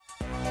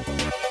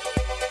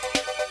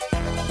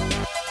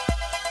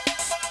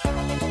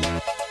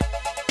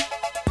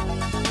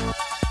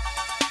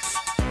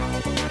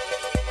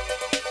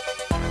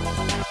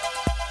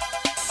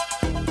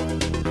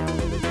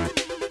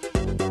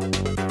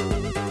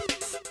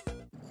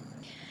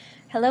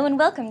Hello and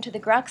welcome to the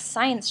Grok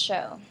Science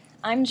Show.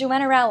 I'm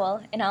Joanna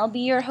Rowell, and I'll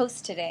be your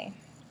host today.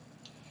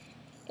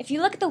 If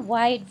you look at the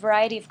wide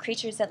variety of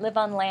creatures that live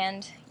on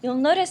land, you'll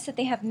notice that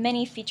they have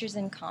many features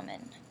in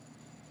common.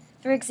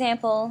 For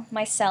example,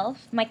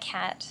 myself, my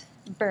cat,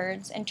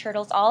 birds, and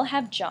turtles all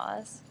have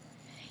jaws.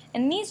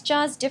 And these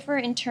jaws differ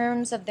in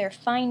terms of their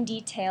fine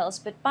details,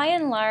 but by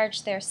and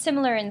large they're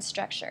similar in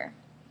structure.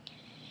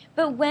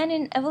 But when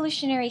in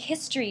evolutionary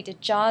history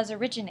did jaws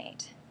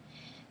originate?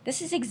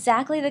 This is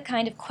exactly the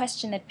kind of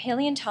question that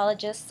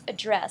paleontologists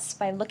address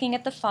by looking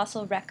at the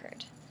fossil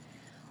record.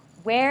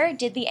 Where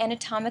did the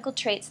anatomical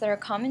traits that are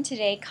common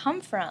today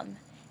come from,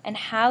 and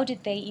how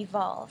did they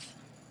evolve?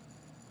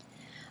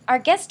 Our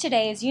guest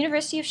today is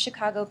University of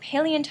Chicago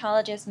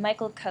paleontologist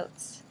Michael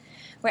Coates.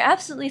 We're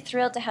absolutely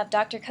thrilled to have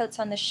Dr. Coates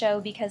on the show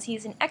because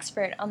he's an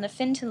expert on the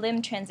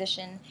fin-to-limb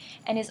transition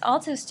and is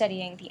also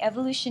studying the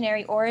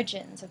evolutionary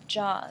origins of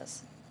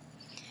jaws.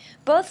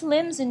 Both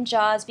limbs and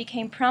jaws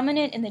became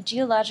prominent in the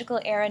geological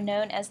era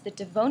known as the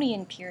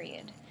Devonian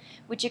period,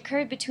 which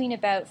occurred between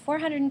about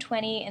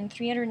 420 and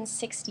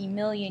 360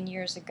 million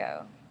years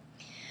ago.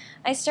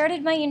 I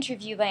started my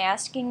interview by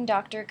asking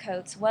Dr.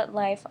 Coates what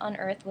life on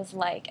Earth was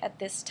like at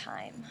this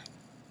time.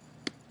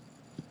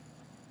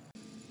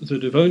 The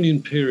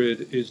Devonian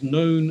period is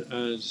known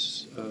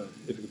as,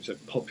 if you could say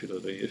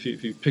popularly, if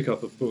you pick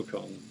up a book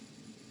on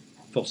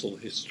fossil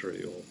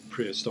history or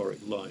prehistoric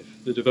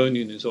life, the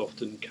Devonian is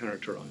often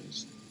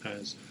characterized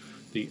as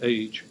the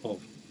age of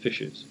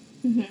fishes.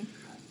 Mm-hmm.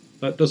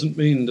 That doesn't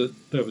mean that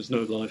there was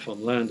no life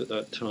on land at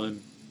that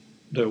time.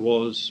 There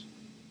was,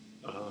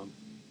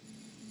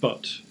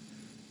 but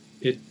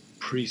it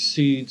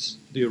precedes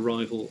the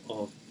arrival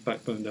of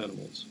backboned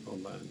animals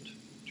on land.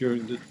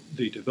 During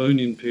the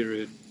Devonian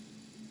period,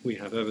 we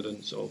have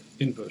evidence of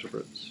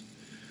invertebrates,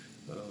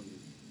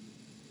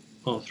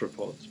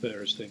 arthropods,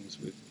 various things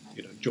with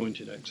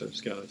jointed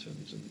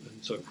exoskeletons and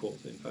so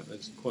forth. In fact,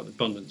 there's quite an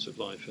abundance of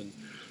life and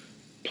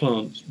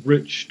plants,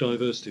 rich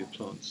diversity of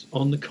plants.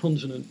 On the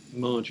continent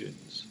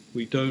margins,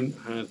 we don't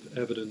have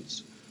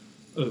evidence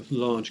of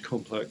large,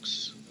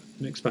 complex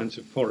and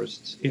expansive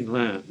forests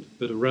inland,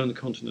 but around the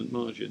continent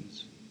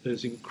margins,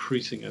 there's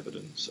increasing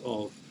evidence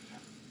of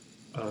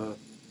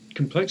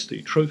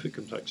complexity, trophic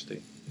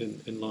complexity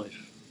in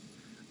life.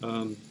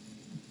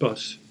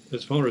 But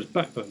as far as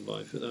backbone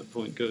life at that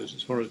point goes,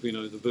 as far as we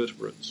know, the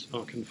vertebrates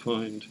are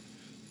confined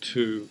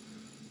to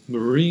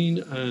marine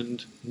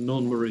and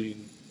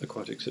non-marine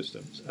aquatic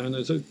systems. And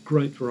there's a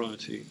great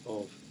variety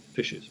of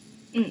fishes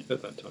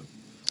at that time.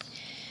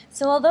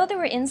 So although there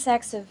were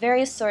insects of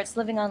various sorts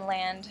living on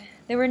land,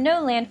 there were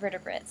no land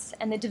vertebrates,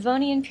 and the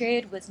Devonian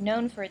period was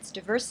known for its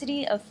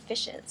diversity of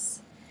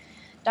fishes.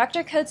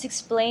 Dr. Coates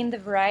explained the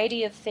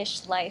variety of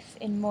fish life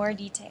in more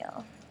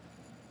detail.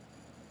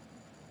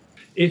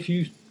 If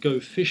you go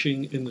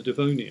fishing in the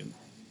Devonian,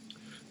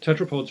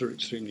 tetrapods are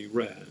extremely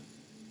rare.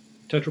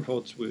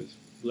 Tetrapods with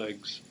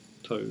legs,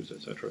 toes,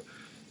 etc.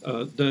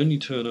 They only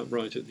turn up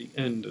right at the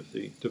end of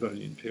the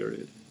Devonian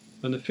period.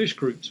 And the fish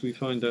groups we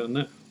find down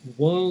there,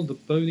 while the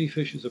bony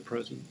fishes are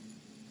present,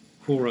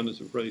 forerunners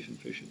of raven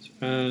fishes,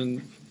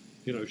 and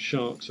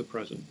sharks are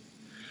present,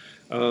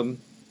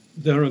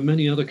 there are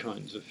many other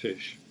kinds of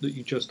fish that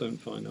you just don't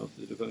find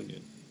after the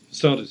Devonian. For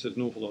starters, there's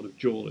an awful lot of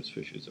jawless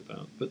fishes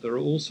about, but there are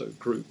also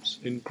groups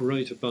in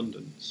great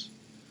abundance,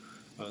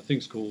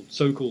 things called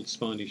so-called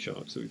spiny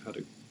sharks that we've had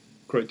a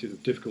great deal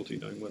of difficulty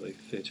knowing where they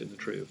fit in the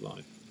tree of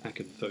life.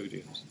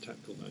 Acanthodium is a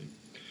technical name.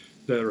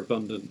 They're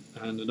abundant,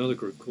 and another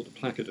group called the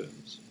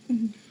placoderms.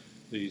 Mm-hmm.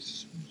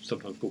 These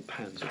sometimes called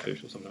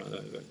panzerfish or something like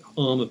that.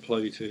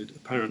 Armour-plated,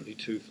 apparently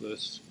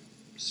toothless,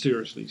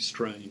 seriously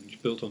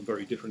strange, built on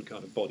very different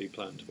kind of body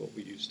plan to what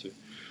we're used to.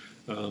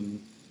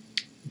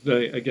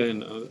 They,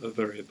 again, are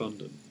very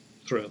abundant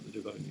throughout the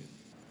Devonian.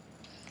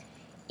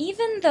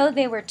 Even though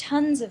there were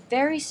tons of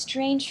very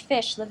strange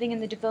fish living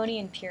in the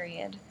Devonian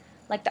period,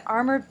 like the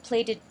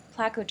armor-plated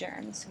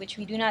placoderms, which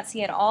we do not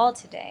see at all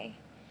today,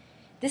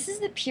 this is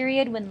the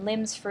period when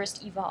limbs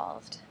first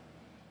evolved.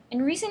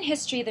 In recent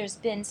history, there's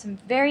been some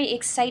very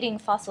exciting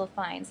fossil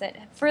finds that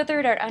have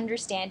furthered our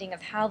understanding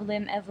of how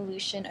limb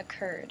evolution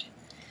occurred.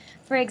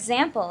 For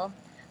example,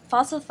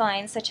 fossil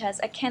finds such as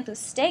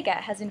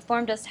Acanthostega has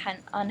informed us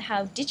on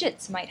how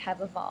digits might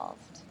have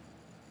evolved.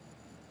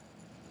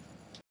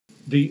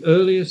 The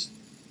earliest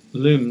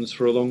limbs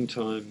for a long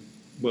time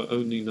were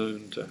only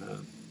known to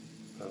have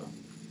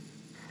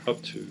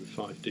up to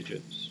 5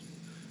 digits.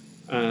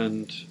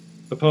 And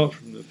apart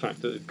from the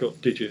fact that they've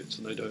got digits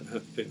and they don't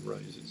have fin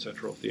rays,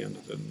 etc., off the end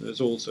of them, there's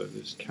also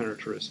this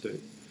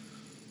characteristic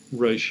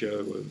ratio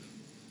of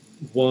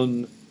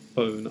one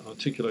bone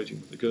articulating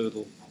with the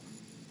girdle.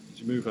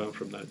 As you move out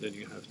from that, then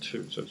you have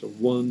 2. So it's a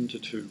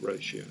 1-to-2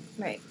 ratio.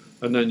 Right.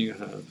 And then you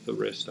have the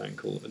wrist,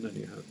 ankle, and then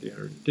you have the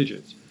area of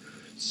digits.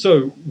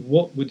 So,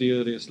 what would the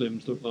earliest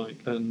limbs look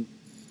like? And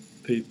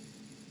the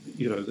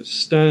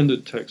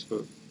standard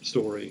textbook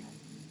story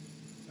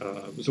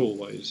was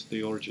always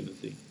the origin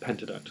of the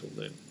pentadactyl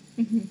limb.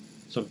 Mm-hmm.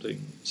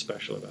 Something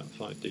special about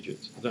 5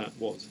 digits. That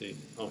was the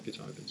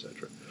archetype,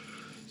 etc.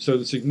 So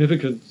the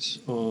significance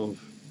of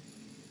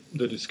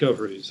the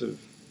discoveries of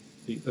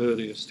the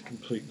earliest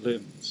complete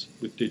limbs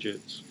with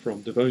digits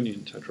from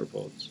Devonian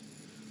tetrapods,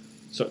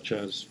 such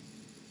as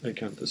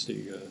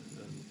Acanthostega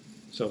and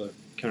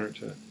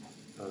Selacharancta,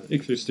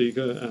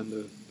 Ichthyostega,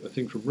 and a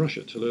thing from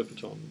Russia,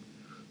 Telurpaton,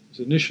 was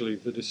initially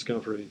the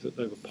discovery that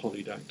they were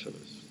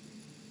polydactylous.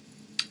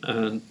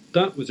 And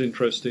that was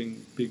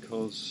interesting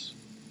because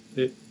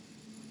it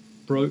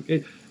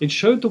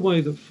showed the way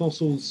that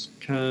fossil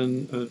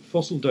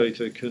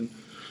data can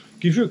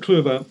give you a clue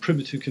about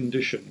primitive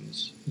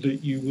conditions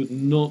that you would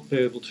not be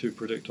able to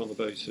predict on the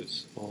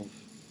basis of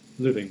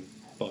living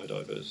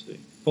biodiversity.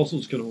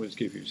 Fossils can always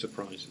give you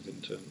surprises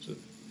in terms of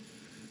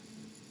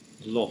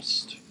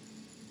lost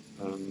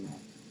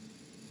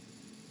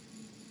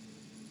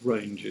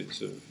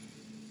ranges of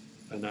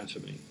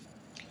anatomy.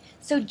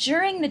 So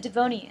during the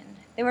Devonian,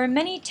 there were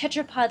many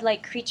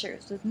tetrapod-like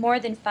creatures with more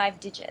than 5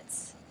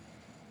 digits.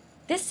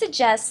 This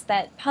suggests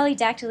that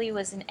polydactyly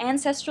was an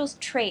ancestral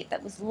trait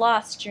that was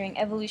lost during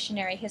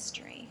evolutionary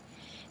history,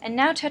 and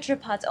now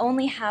tetrapods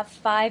only have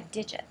 5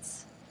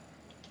 digits.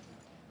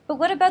 But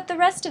what about the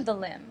rest of the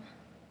limb?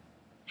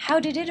 How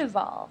did it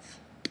evolve?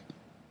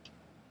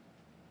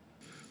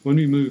 When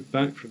we move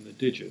back from the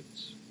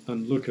digits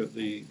and look at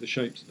the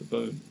shapes of the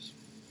bones,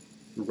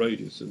 the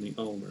radius and the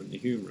ulna and the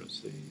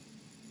humerus, the,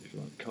 if you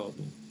like,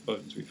 cardinal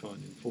bones we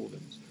find in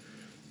forelimbs,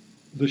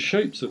 the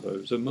shapes of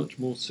those are much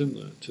more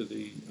similar to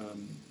the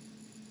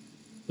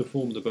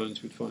form of the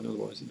bones we'd find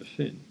otherwise in the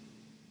fin.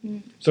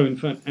 Mm. So in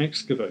fact,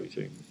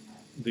 excavating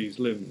these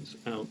limbs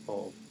out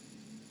of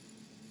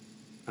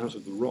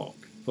the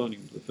rock,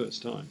 finding them for the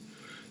first time,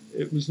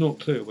 it was not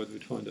clear whether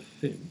we'd find a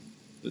fin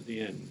at the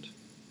end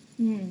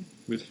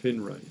with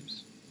fin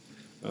rays,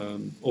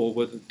 or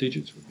whether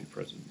digits would be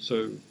present.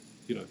 So,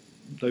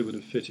 they would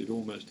have fitted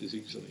almost as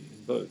easily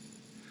in both.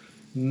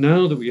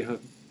 Now that we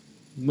have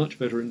much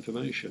better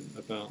information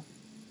about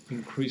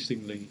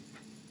increasingly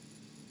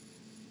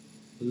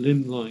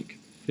limb-like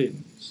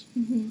fins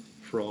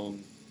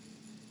from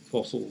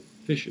fossil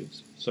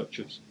fishes, such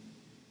as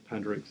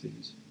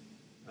Panderichthys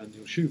and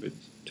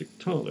Neoscubins,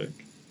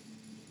 Tiktaalik,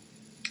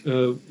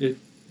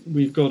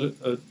 we've got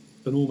an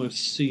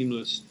almost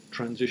seamless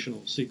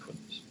transitional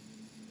sequence.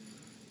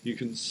 You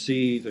can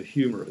see the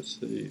humerus,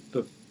 the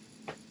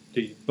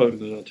bone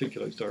that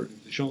articulates directly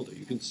to the shoulder.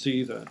 You can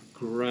see that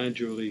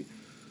gradually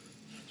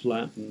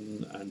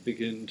flatten and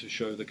begin to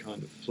show the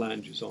kind of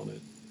flanges on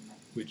it,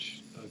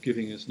 which are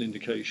giving us an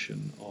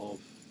indication of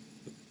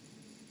the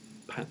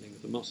patterning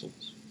of the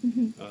muscles,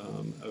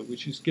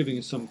 which is giving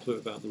us some clue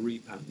about the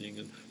repatterning.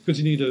 And because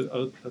you need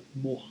a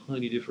more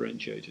highly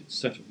differentiated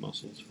set of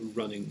muscles for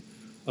running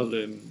a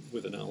limb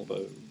with an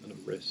elbow and a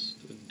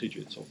wrist and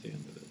digits off the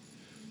end of it.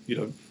 You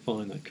don't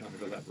find that kind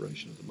of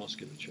elaboration of the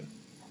musculature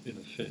in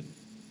a fin.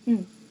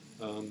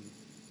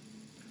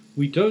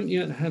 We don't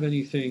yet have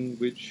anything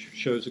which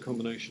shows a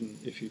combination,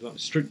 if you like,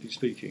 strictly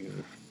speaking,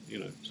 of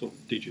sort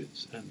of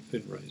digits and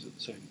fin rays at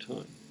the same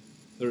time.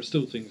 There are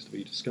still things to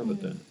be discovered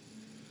there,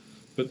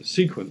 but the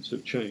sequence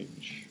of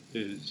change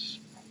is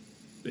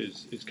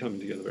coming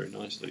together very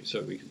nicely.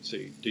 So we can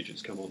see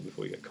digits come on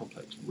before you get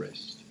complex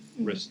wrists.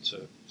 Wrists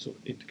are sort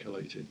of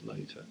intercalated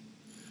later.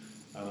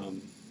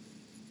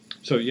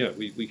 So yeah,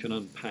 we can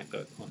unpack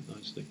that quite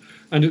nicely.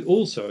 And it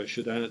also, I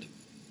should add,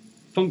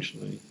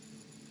 functionally,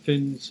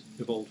 fins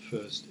evolved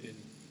first in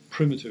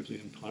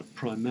primitively and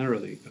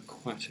primarily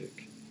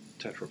aquatic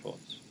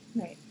tetrapods.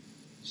 Right.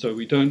 So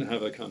we don't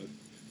have a kind of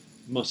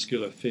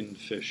muscular finned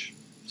fish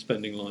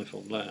spending life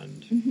on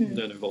land,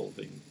 then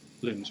evolving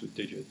limbs with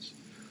digits.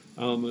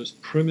 Our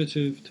most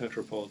primitive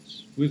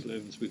tetrapods with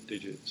limbs with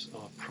digits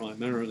are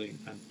primarily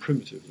and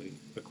primitively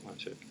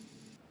aquatic.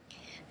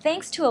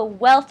 Thanks to a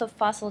wealth of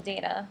fossil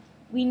data,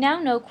 we now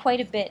know quite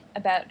a bit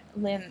about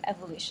limb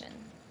evolution.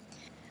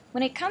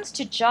 When it comes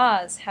to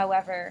jaws,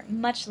 however,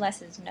 much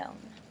less is known.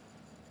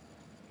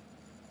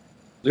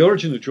 The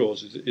origin of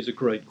jaws is a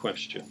great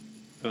question,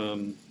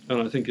 and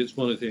I think it's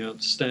one of the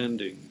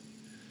outstanding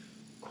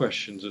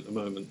questions at the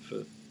moment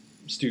for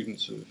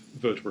students of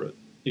vertebrate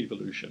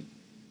evolution.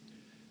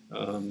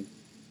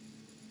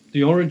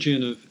 The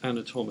origin of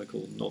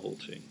anatomical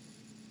novelty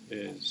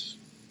is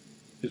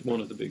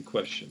one of the big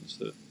questions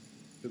that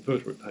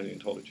vertebrate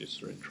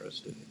paleontologists are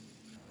interested in.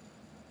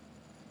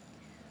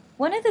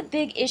 One of the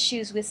big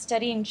issues with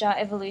studying jaw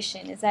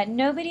evolution is that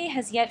nobody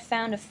has yet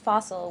found a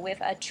fossil with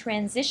a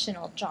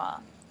transitional jaw.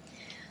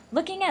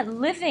 Looking at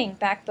living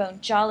backbone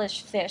jawless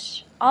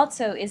fish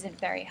also isn't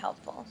very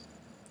helpful.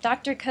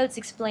 Dr. Coates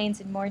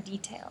explains in more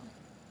detail.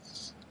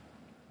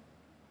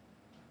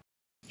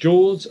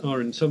 Jaws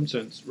are in some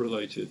sense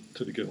related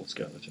to the gill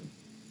skeleton,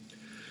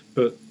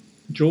 but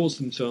jaws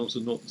themselves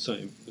are not the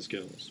same as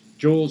gills.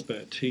 Jaws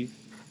bear teeth.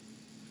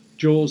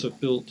 jaws are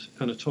built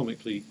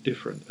anatomically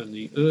different, and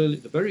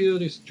the very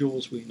earliest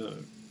jaws we know,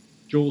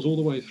 jaws all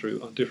the way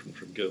through, are different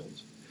from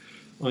gills.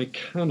 I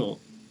cannot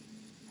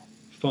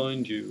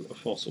find you a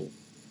fossil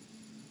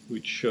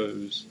which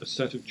shows a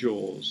set of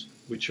jaws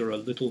which are a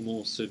little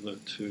more similar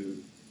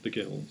to the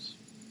gills,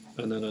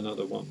 and then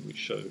another one which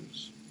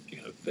shows,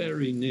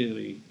 very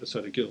nearly a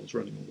set of gills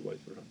running all the way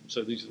through.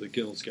 So these are the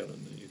gill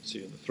skeleton that you'd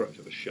see in the throat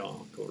of a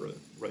shark or a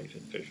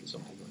rayfin fish or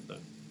something like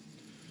that.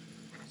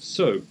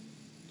 So,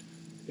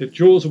 if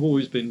jaws have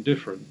always been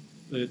different,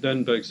 it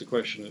then begs the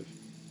question of,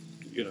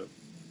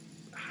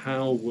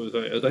 how were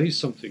they? Are they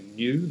something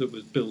new that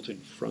was built in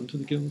front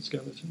of the gill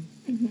skeleton?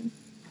 Mm-hmm.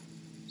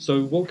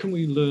 So what can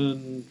we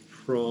learn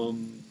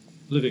from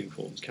living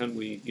forms? Can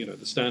we,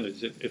 the standard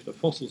is if the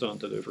fossils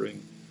aren't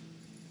delivering,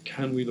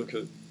 can we look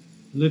at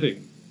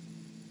living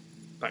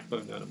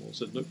backbone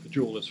animals and look for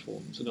jawless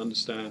forms and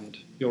understand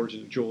the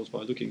origin of jaws by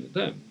looking at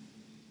them?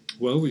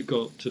 Well, we've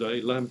got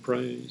today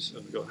lampreys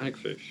and we've got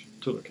hagfish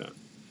to look at.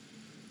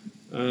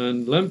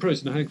 And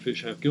lampreys and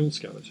hagfish have gill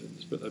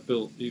skeletons, but they're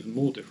built even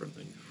more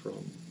differently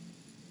from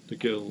the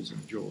gills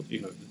and the jaws.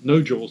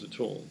 No jaws at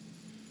all.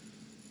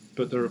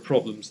 But there are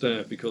problems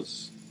there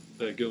because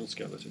their gill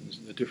skeleton is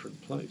in a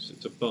different place.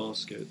 It's a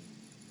basket.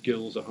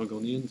 Gills are hung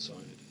on the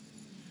inside.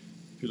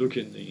 If you look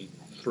in the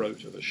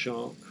throat of a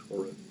shark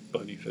or a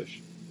bony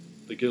fish,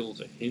 the gills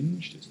are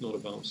hinged. It's not a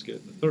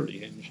basket. They're thoroughly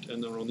hinged,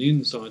 and they're on the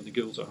inside. The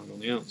gills are hung on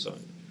the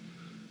outside.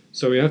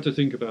 So we have to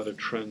think about a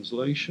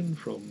translation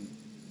from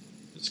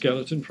the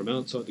skeleton from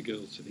outside the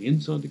gills to the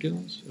inside the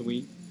gills, and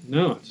we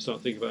now have to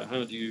start thinking about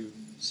how do you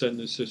send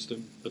this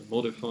system and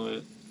modify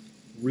it,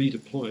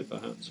 redeploy it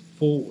perhaps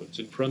forwards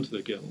in front of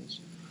the gills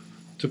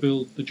to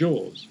build the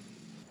jaws.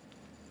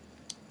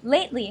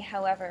 Lately,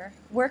 however,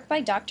 work by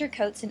Dr.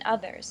 Coates and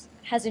others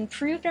has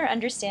improved our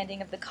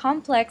understanding of the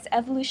complex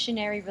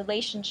evolutionary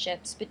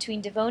relationships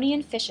between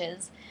Devonian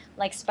fishes,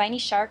 like spiny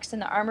sharks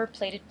and the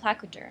armor-plated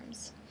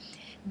placoderms.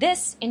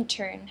 This, in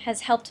turn,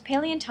 has helped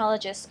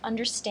paleontologists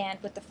understand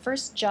what the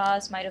first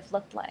jaws might have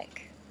looked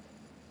like.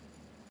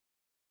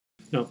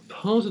 Now,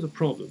 part of the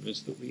problem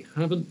is that we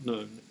haven't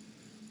known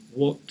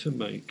what to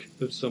make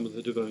of some of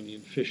the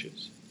Devonian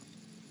fishes.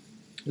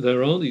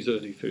 There are these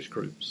early fish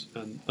groups,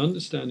 and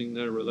understanding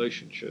their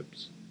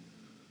relationships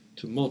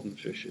to modern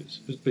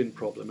fishes has been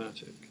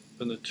problematic.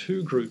 And the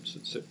two groups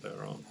that sit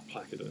there are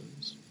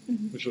placoderms,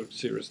 which look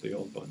seriously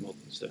odd by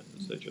modern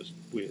standards. They're just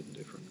weird and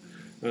different.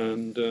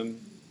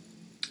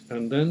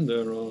 And then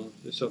there are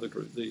this other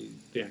group, the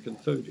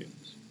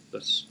acanthodians,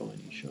 the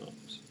spiny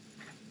sharks.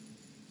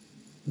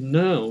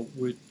 Now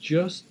we're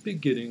just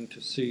beginning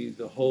to see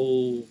the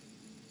whole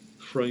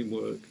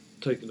framework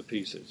taken to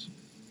pieces.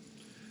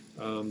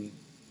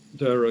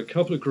 There are a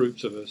couple of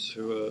groups of us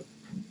who are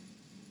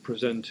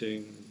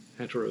presenting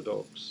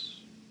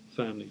heterodox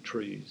family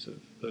trees of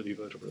early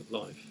vertebrate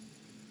life.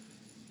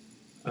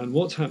 And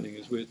what's happening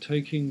is we're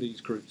taking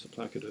these groups, the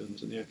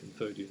placoderms and the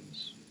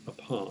acanthodians,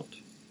 apart,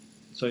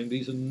 saying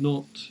these are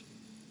not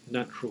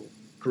natural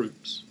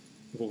groups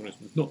of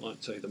organisms, not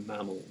like, say, the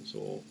mammals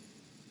or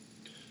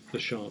the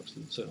sharks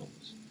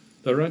themselves.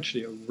 They're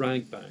actually a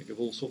ragbag of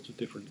all sorts of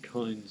different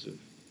kinds of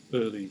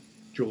early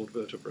jawed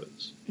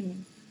vertebrates.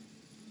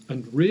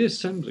 And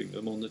reassembling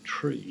them on the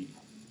tree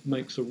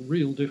makes a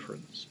real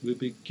difference. We're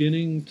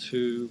beginning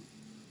to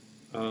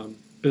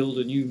build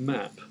a new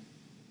map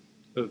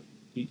of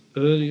the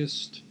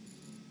earliest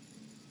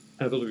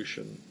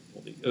evolution,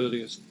 or the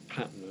earliest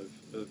pattern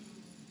of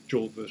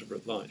jawed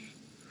vertebrate life.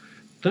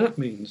 That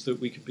means that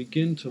we can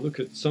begin to look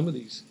at some of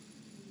these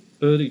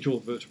early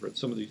jawed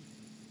vertebrates, some of these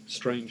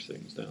strange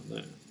things down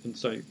there, and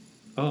say,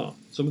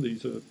 some of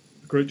these are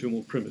a great deal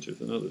more primitive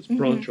than others,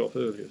 branch off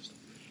earliest.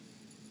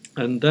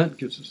 And that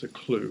gives us a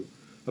clue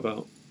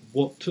about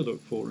what to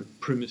look for in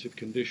primitive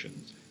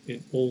conditions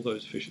in all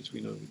those fishes we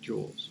know with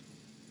jaws.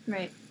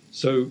 Right.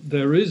 So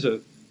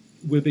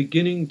we're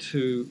beginning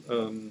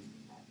to,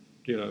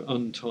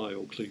 untie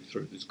or cleave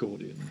through this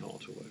Gordian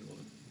knot, or whatever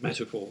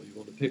metaphor you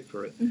want to pick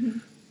for it.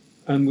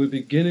 And we're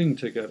beginning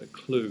to get a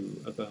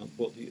clue about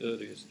what the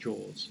earliest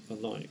jaws are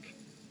like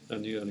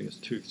and the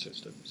earliest tooth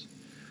systems.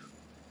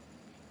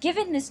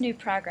 Given this new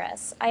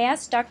progress, I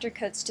asked Dr.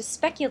 Coates to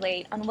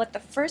speculate on what the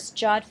first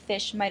jawed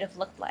fish might have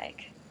looked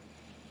like.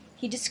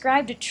 He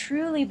described a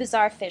truly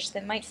bizarre fish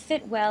that might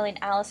fit well in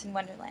Alice in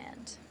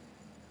Wonderland.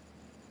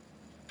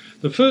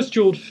 The first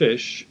jawed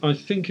fish, I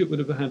think it would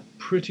have had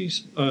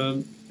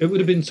it would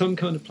have been some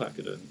kind of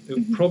placoderm. It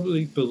would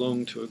probably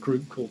belong to a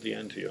group called the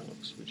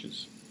Antiarchs, which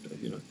is,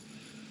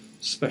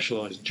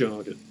 specialized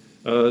jargon.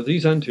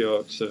 These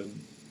Antiarchs,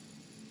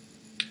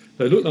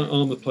 they look like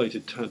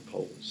armor-plated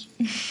tadpoles.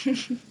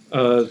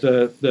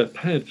 They're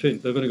paired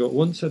fins. They've only got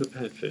one set of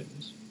paired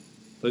fins,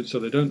 so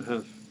they don't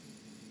have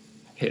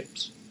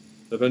hips.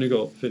 They've only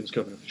got fins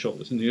coming off the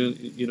shoulders. And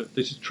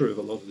this is true of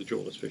a lot of the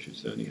jawless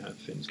fishes. They only have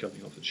fins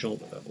coming off at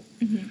shoulder level.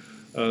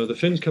 The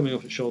fins coming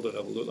off at shoulder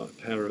level look like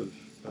a pair of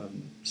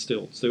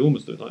stilts. They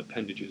almost look like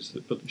appendages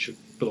that should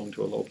belong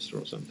to a lobster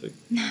or something.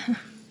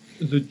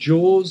 The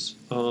jaws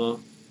are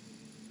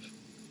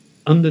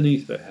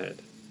underneath their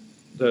head.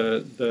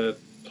 They're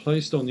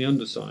placed on the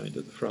underside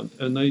at the front,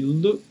 and they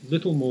look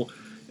little more.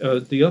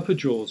 The upper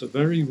jaws are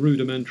very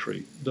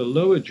rudimentary. The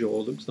lower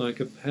jaw looks like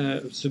a pair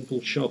of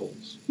simple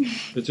shovels,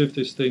 as if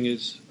this thing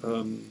is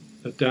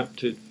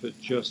adapted for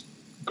just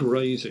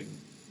grazing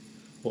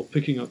or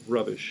picking up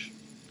rubbish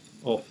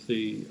off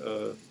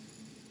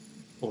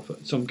off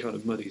some kind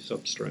of muddy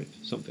substrate,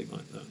 something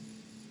like that.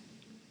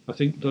 I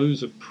think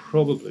those are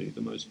probably the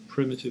most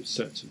primitive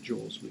sets of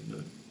jaws we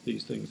know.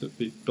 These things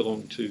that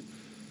belong to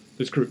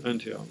this group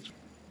Antiarchs.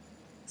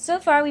 So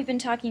far we've been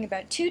talking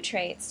about two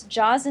traits,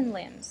 jaws and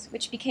limbs,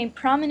 which became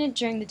prominent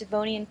during the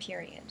Devonian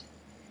period.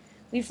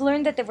 We've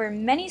learned that there were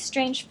many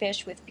strange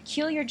fish with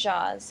peculiar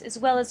jaws, as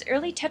well as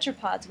early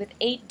tetrapods with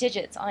 8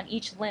 digits on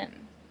each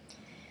limb.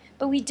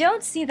 But we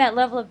don't see that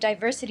level of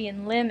diversity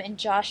in limb and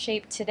jaw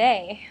shape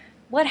today.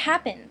 What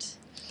happened?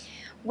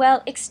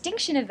 Well,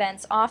 extinction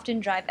events often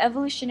drive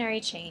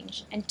evolutionary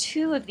change, and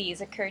 2 of these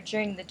occurred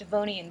during the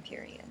Devonian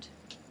period.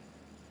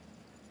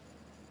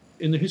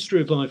 In the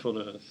history of life on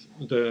Earth,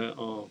 there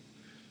are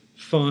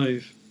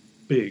 5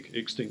 big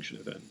extinction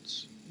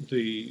events.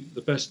 The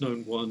best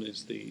known one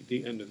is the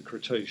end of the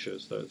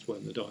Cretaceous. That's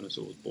when the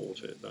dinosaurs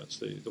bought it. That's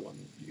the one,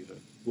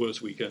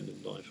 worst weekend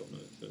in life on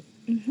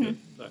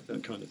Earth,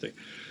 that kind of thing.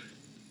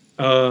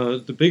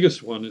 The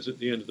biggest one is at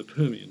the end of the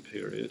Permian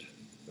period,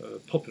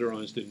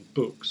 popularized in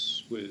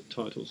books with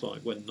titles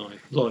like When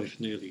Life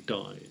Nearly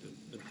Died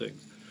and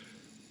things.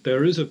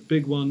 There is a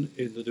big one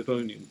in the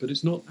Devonian, but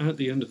it's not at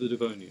the end of the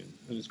Devonian,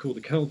 and it's called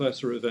the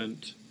Kalvasser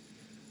event,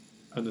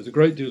 and there's a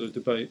great deal of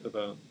debate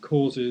about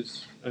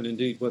causes, and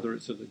indeed whether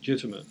it's a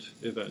legitimate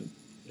event,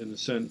 in the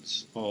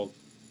sense of,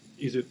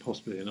 is it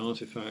possibly an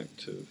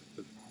artifact of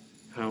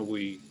how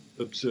we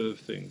observe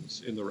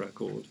things in the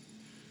record?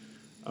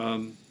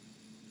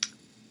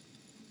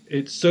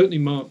 It's certainly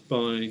marked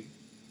by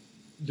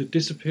the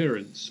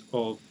disappearance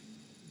of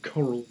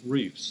coral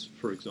reefs,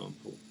 for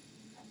example.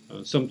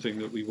 Something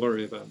that we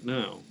worry about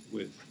now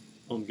with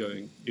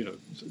ongoing,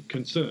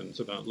 concerns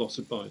about loss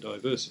of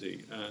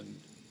biodiversity, and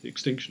the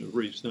extinction of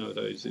reefs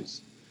nowadays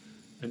is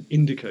an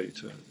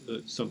indicator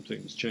that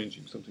something's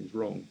changing, something's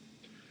wrong.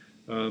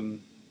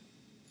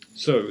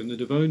 So in the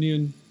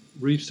Devonian,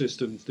 reef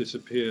systems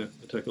disappear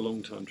and take a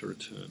long time to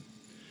return.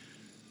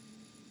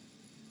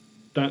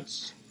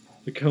 That's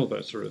the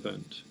Kalvasser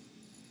event.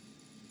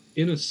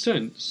 In a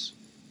sense,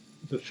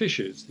 the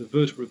fishes, the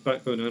vertebrate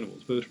backbone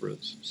animals,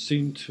 vertebrates,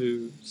 seem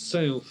to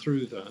sail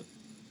through that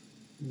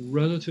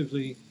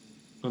relatively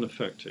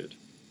unaffected.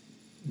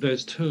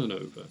 There's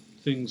turnover.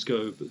 Things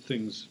go, but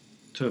things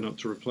turn up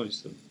to replace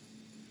them.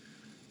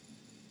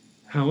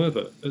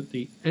 However, at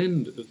the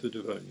end of the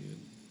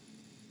Devonian,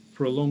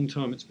 for a long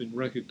time it's been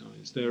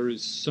recognized there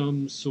is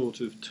some sort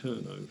of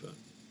turnover.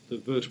 The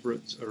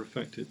vertebrates are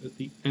affected at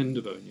the end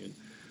of Devonian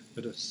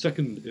at a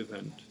second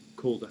event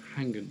called the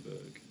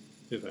Hagenberg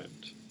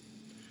event,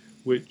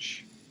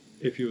 which,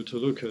 if you were to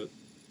look at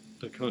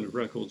the kind of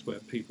records where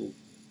people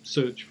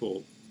search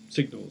for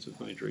signals of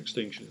major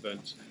extinction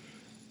events,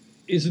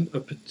 isn't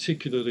a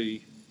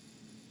particularly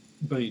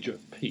major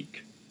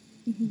peak,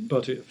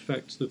 but it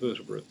affects the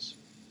vertebrates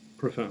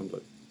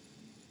profoundly.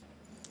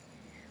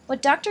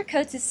 What Dr.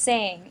 Coates is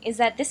saying is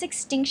that this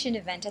extinction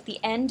event at the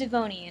end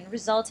Devonian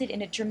resulted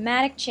in a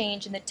dramatic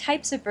change in the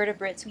types of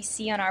vertebrates we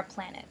see on our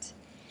planet.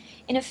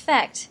 In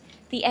effect,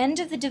 the end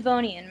of the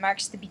Devonian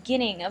marks the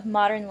beginning of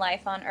modern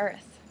life on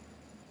Earth.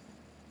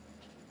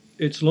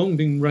 It's long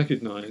been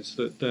recognized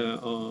that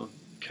there are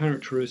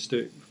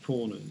characteristic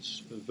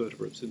faunas of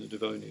vertebrates in the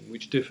Devonian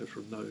which differ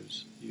from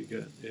those you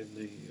get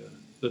in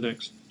the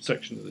next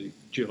section of the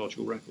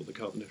geological record, the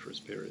Carboniferous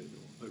period,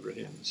 or over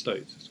here in the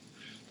States.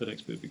 The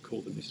next bit would be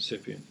called the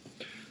Mississippian.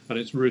 And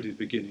it's really the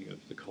beginning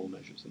of the coal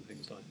measures and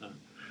things like that.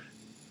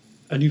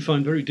 And you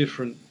find very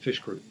different fish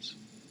groups.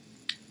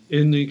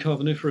 In the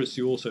Carboniferous,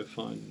 you also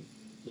find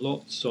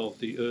lots of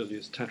the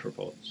earliest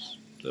tetrapods.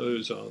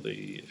 Those are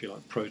the, if you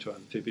like,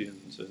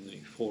 proto-amphibians and the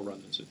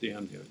forerunners of the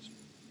amniotes,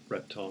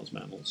 reptiles,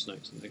 mammals,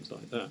 snakes, and things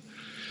like that.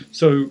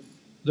 So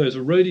there's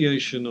a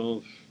radiation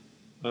of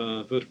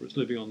vertebrates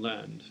living on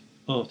land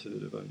after the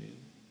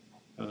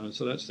Devonian.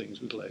 So that's things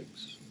with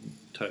legs,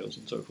 tails,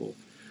 and so forth.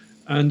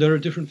 And there are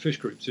different fish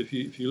groups. If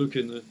you look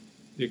in the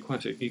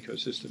aquatic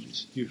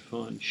ecosystems, you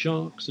find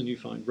sharks and you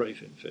find ray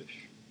fin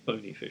fish,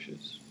 bony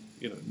fishes,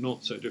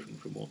 not so different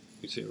from what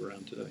we see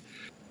around today.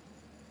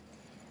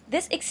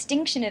 This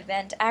extinction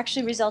event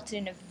actually resulted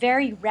in a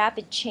very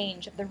rapid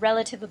change of the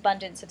relative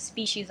abundance of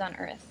species on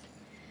Earth.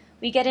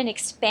 We get an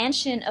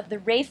expansion of the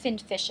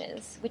ray-finned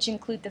fishes, which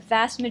include the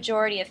vast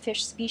majority of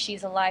fish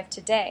species alive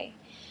today,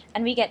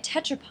 and we get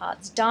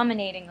tetrapods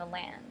dominating the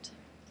land.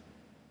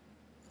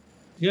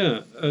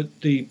 Yeah,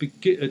 at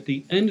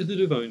the end of the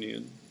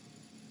Devonian,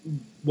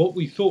 what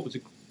we thought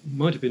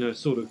might have been a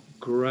sort of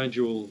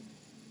gradual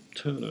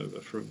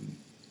turnover from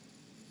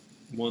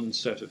one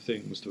set of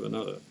things to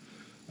another,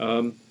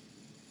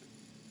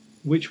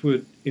 which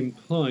would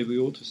imply we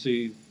ought to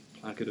see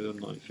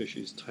placoderm-like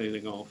fishes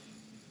tailing off,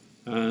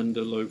 and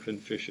the low-fin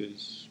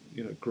fishes,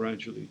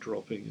 gradually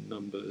dropping in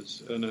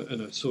numbers, and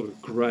a sort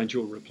of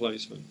gradual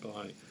replacement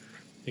by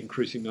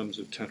increasing numbers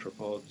of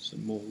tetrapods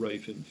and more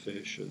ray-fin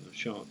fish and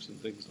sharks and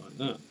things like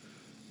that.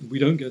 We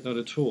don't get that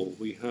at all.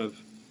 We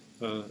have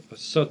a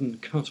sudden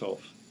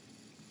cut-off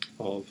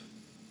of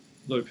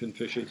low-fin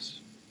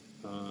fishes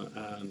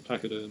and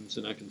placoderms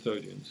and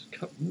acanthodians,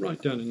 cut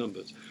right down in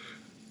numbers.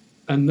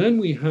 And then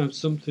we have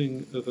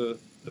something of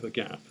a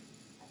gap.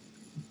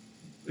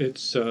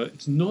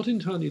 It's not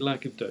entirely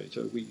lack of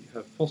data. We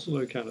have fossil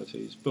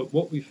localities, but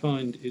what we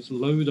find is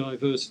low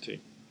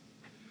diversity.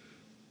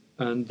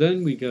 And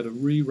then we get a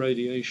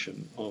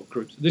re-radiation of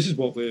groups. This is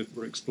what we're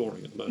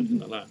exploring at the moment in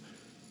the lab.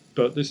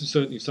 But this is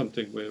certainly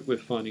something we're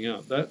finding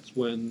out. That's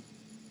when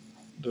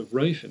the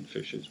ray-fin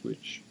fishes,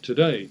 which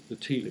today, the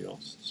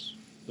teleosts,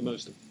 the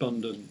most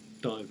abundant,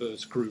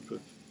 diverse group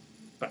of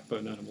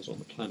backbone animals on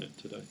the planet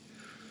today,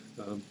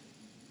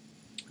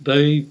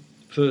 they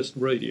first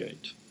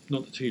radiate,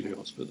 not the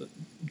teleosts, but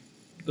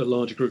the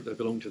larger group that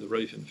belong to the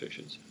ray-fin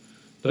fishes.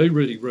 They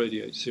really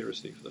radiate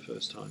seriously for the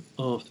first time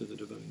after the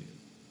Devonian.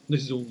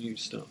 This is all new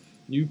stuff,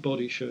 new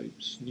body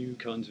shapes, new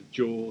kinds of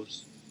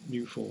jaws,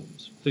 new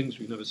forms, things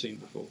we've never seen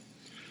before.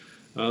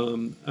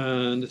 And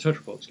the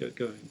tetrapods get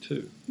going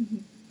too.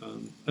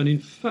 And in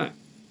fact,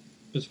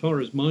 as far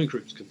as my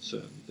group's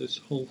concerned, this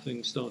whole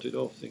thing started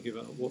off thinking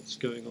about what's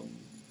going on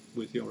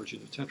with the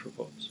origin of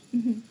tetrapods.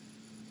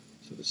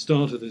 So the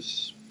start of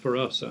this, for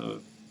us, our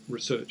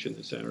research in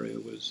this area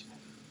was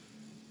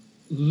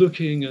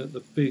looking at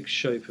the big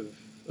shape of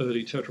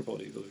early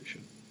tetrapod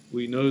evolution.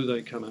 We know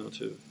they come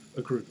out of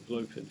a group of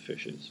low-fin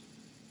fishes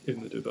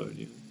in the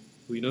Devonian.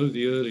 We know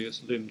the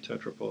earliest limbed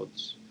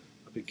tetrapods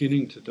are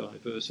beginning to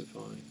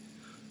diversify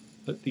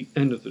at the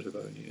end of the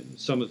Devonian.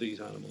 Some of these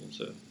animals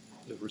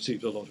have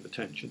received a lot of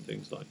attention,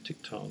 things like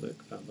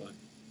Tiktaalik, found by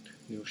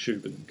Neil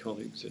Shubin and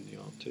colleagues in the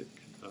Arctic,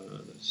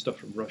 stuff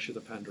from Russia, the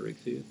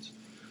Panderichthyes,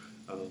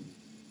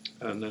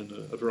 and then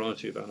a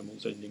variety of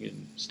animals ending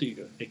in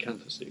Stiga,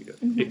 Acanthostega,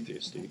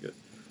 Ichthyostega,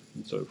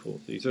 and so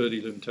forth. These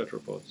early limbed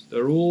tetrapods,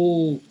 they're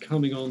all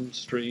coming on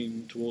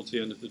stream towards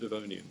the end of the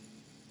Devonian.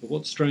 But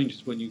what's strange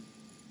is when you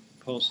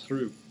pass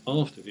through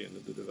after the end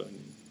of the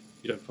Devonian,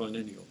 you don't find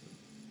any of them.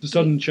 It's a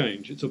sudden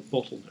change, it's a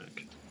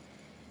bottleneck.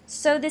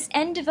 So this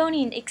end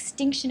Devonian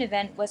extinction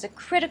event was a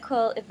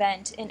critical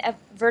event in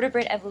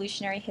vertebrate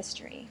evolutionary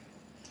history.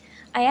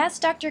 I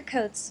asked Dr.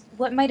 Coates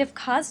what might have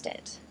caused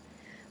it.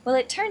 Well,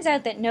 it turns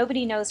out that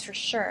nobody knows for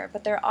sure,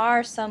 but there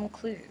are some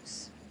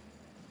clues.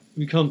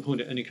 We can't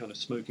point at any kind of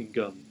smoking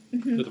gun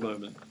at the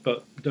moment,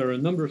 but there are a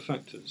number of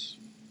factors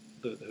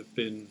that have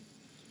been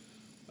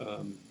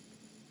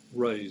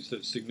raised that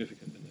are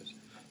significant in this.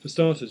 For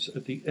starters,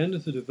 at the end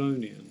of the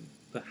Devonian,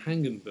 the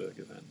Hangenberg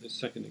event, this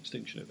second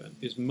extinction event,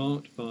 is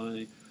marked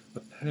by a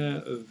pair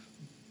of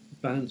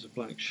bands of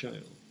black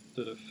shale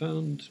that are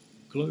found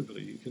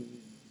globally. You can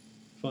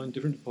find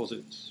different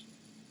deposits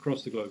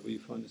across the globe where you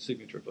find the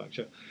signature of black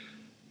shale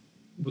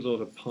with a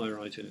lot of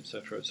pyrite in,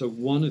 etc. So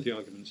one of the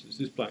arguments is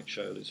this black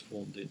shale is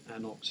formed in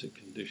anoxic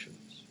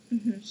conditions.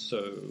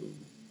 So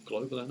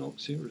global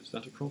anoxia, is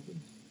that a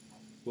problem?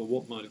 Well,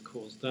 what might have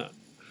caused that?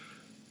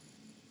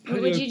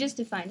 Would you just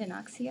define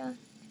anoxia?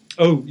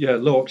 Oh, yeah,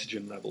 low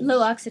oxygen levels.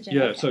 Low oxygen.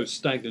 Yeah, okay. so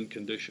stagnant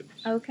conditions.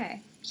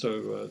 Okay.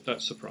 So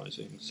that's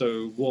surprising.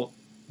 So what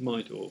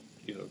might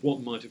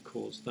have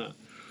caused that?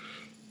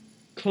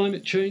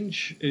 Climate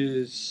change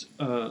is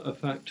a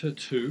factor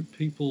too.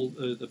 People,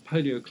 the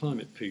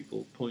paleoclimate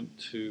people, point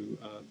to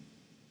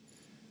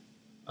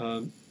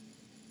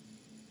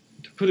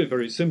put it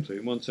very simply.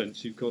 In one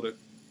sense, you've got a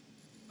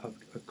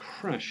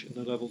crash in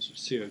the levels of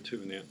CO2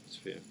 in the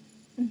atmosphere.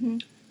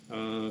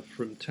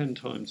 From 10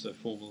 times their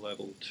former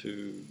level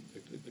to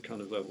the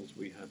kind of levels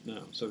we have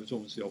now. So it's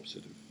almost the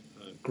opposite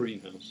of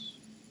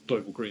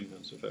global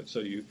greenhouse effect. So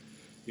you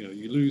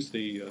lose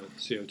the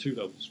CO2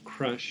 levels,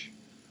 crash,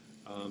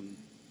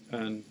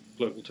 and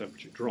global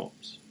temperature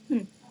drops.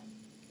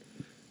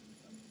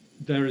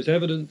 There is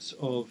evidence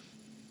of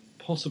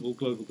possible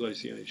global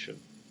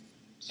glaciation.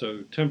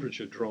 So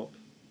temperature drop,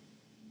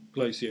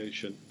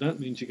 glaciation, that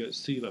means you get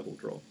sea level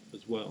drop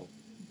as well.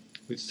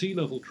 With sea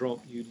level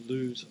drop, you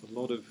lose a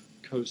lot of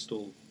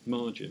coastal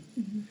margin.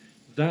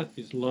 That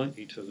is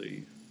likely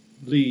to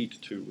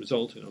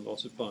result in a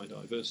loss of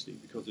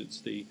biodiversity because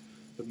it's the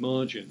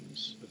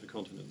margins of the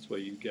continents where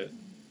you get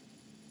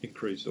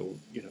increased or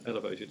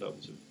elevated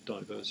levels of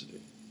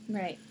diversity.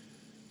 Right.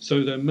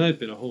 So there may have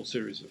been a whole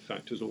series of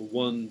factors or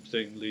one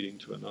thing leading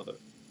to another.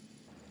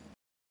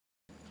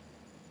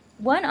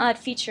 One odd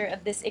feature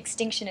of this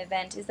extinction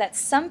event is that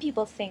some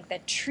people think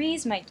that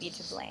trees might be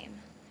to blame.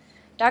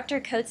 Dr.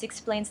 Coates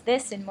explains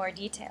this in more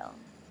detail.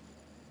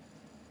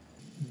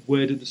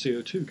 Where did the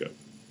CO2 go?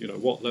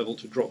 What level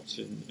to drops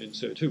in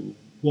CO2?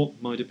 What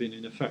might have been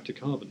in effect a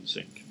carbon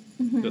sink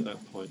at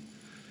that point?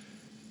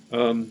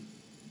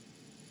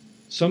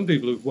 Some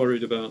people have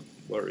worried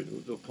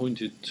or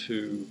pointed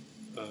to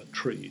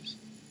trees.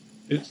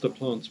 It's the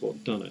plants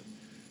what done it,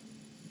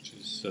 which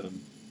is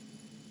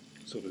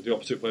sort of the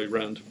opposite way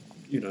around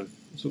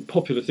sort of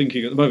popular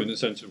thinking at the moment in the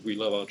sense of we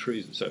love our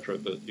trees, etc.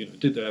 But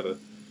did they have a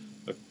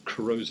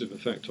corrosive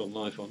effect on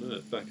life on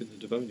Earth back in the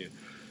Devonian?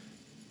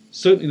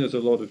 Certainly, there's a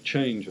lot of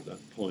change at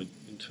that point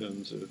in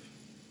terms of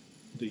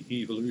the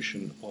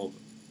evolution of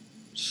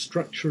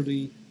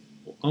structurally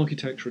or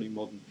architecturally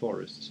modern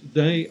forests.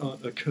 They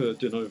occurred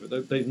de novo.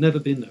 They've never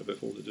been there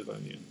before the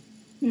Devonian.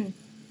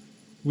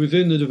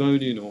 Within the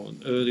Devonian, or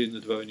early in the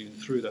Devonian,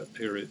 through that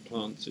period,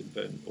 plants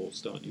invent or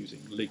start using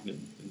lignin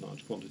in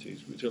large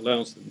quantities, which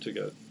allows them to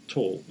get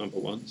tall, number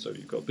one, so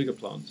you've got bigger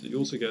plants. You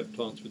also get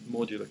plants with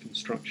modular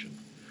construction.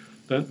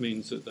 That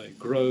means that they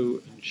grow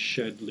and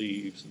shed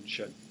leaves and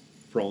shed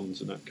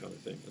fronds and that kind of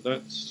thing. And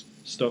that's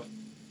stuff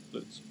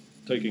that's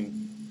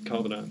taking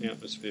carbon out in the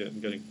atmosphere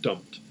and getting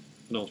dumped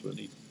and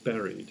ultimately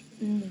buried.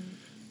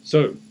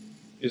 So,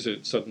 is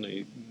it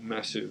suddenly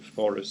massive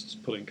forests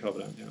pulling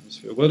carbon out in the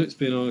atmosphere? Well, it's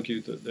been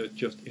argued that they're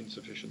just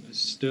insufficient. There's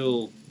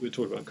still, we're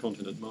talking about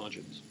continent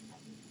margins.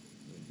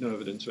 No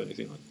evidence of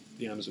anything like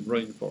the Amazon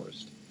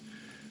rainforest.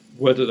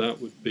 Whether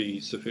that would be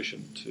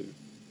sufficient to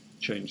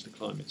change the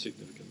climate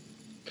significantly.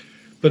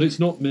 But it's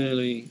not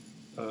merely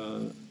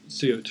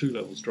CO2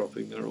 levels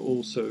dropping. There are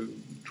also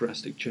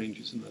drastic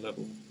changes in the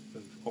level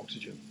of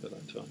oxygen at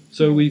that time.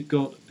 So we've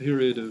got a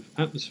period of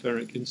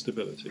atmospheric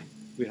instability.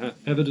 We have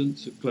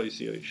evidence of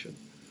glaciation.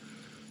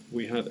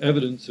 We have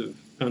evidence of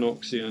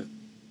anoxia.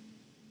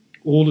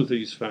 All of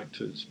these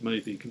factors may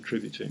be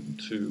contributing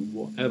to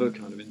whatever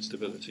kind of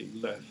instability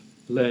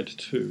led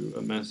to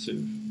a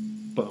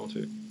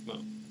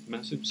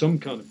some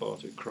kind of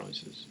biotic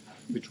crisis,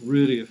 which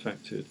really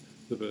affected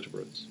the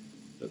vertebrates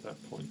at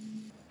that point.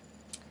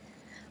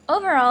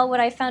 Overall,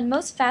 what I found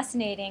most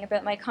fascinating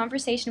about my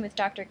conversation with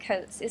Dr.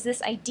 Coates is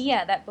this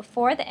idea that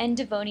before the end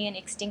Devonian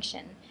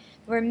extinction,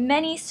 there were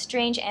many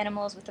strange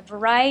animals with a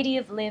variety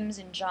of limbs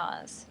and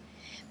jaws.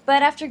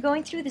 But after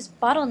going through this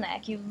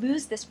bottleneck, you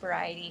lose this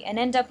variety and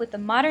end up with the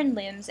modern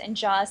limbs and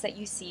jaws that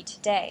you see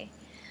today.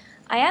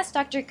 I asked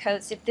Dr.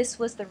 Coates if this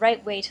was the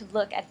right way to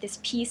look at this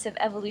piece of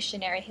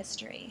evolutionary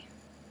history.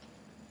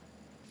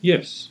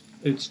 Yes,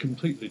 it's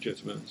completely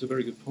legitimate. It's a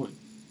very good point.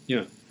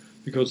 Yeah,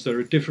 because there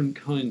are different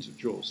kinds of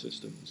jaw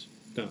systems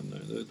down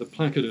there. The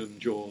placoderm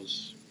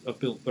jaws are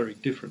built very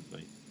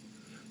differently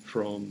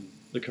from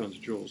the kinds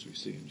of jaws we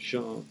see in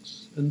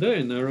sharks, and they,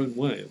 in their own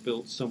way, are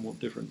built somewhat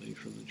differently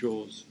from the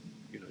jaws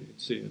you'd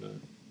see in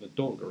a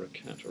dog or a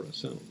cat or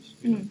ourselves.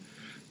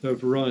 There are a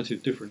variety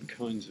of different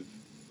kinds of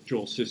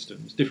jaw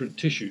systems, different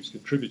tissues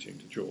contributing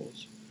to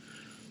jaws.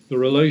 The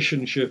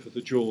relationship of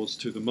the jaws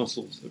to the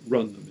muscles that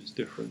run them is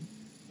different,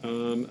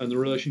 and the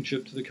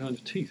relationship to the kind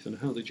of teeth and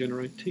how they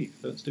generate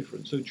teeth, that's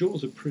different. So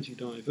jaws are pretty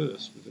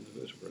diverse within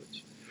the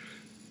vertebrates.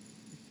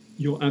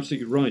 You're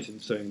absolutely right in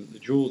saying that the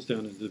jaws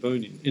down in the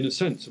Devonian, in a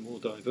sense, are more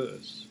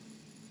diverse.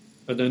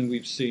 And then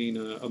we've seen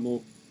a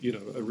more,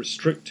 a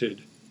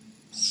restricted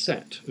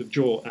set of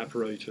jaw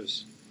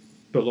apparatus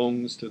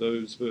belongs to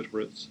those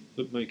vertebrates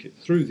that make it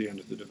through the end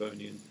of the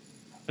Devonian,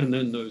 and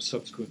then those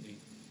subsequently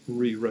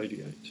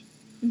re-radiate.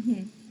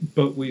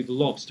 But we've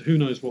lost, who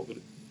knows what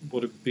it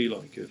would be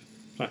like if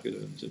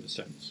placoderms, in a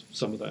sense,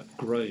 some of that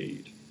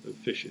grade of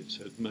fishes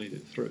had made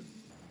it through.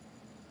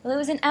 Well, it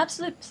was an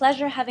absolute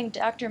pleasure having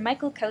Dr.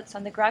 Michael Coates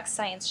on the Grok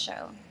Science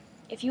Show.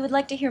 If you would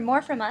like to hear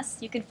more from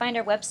us, you can find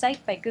our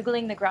website by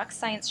Googling the Grok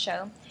Science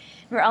Show.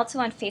 We're also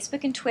on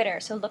Facebook and Twitter,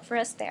 so look for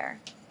us there.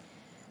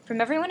 From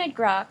everyone at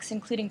Groks,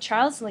 including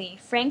Charles Lee,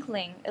 Frank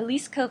Ling,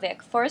 Elise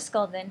Kovic, Forrest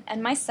Goldman,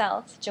 and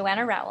myself,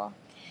 Joanna Rowell,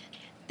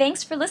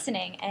 thanks for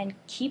listening, and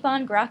keep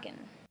on grokkin'.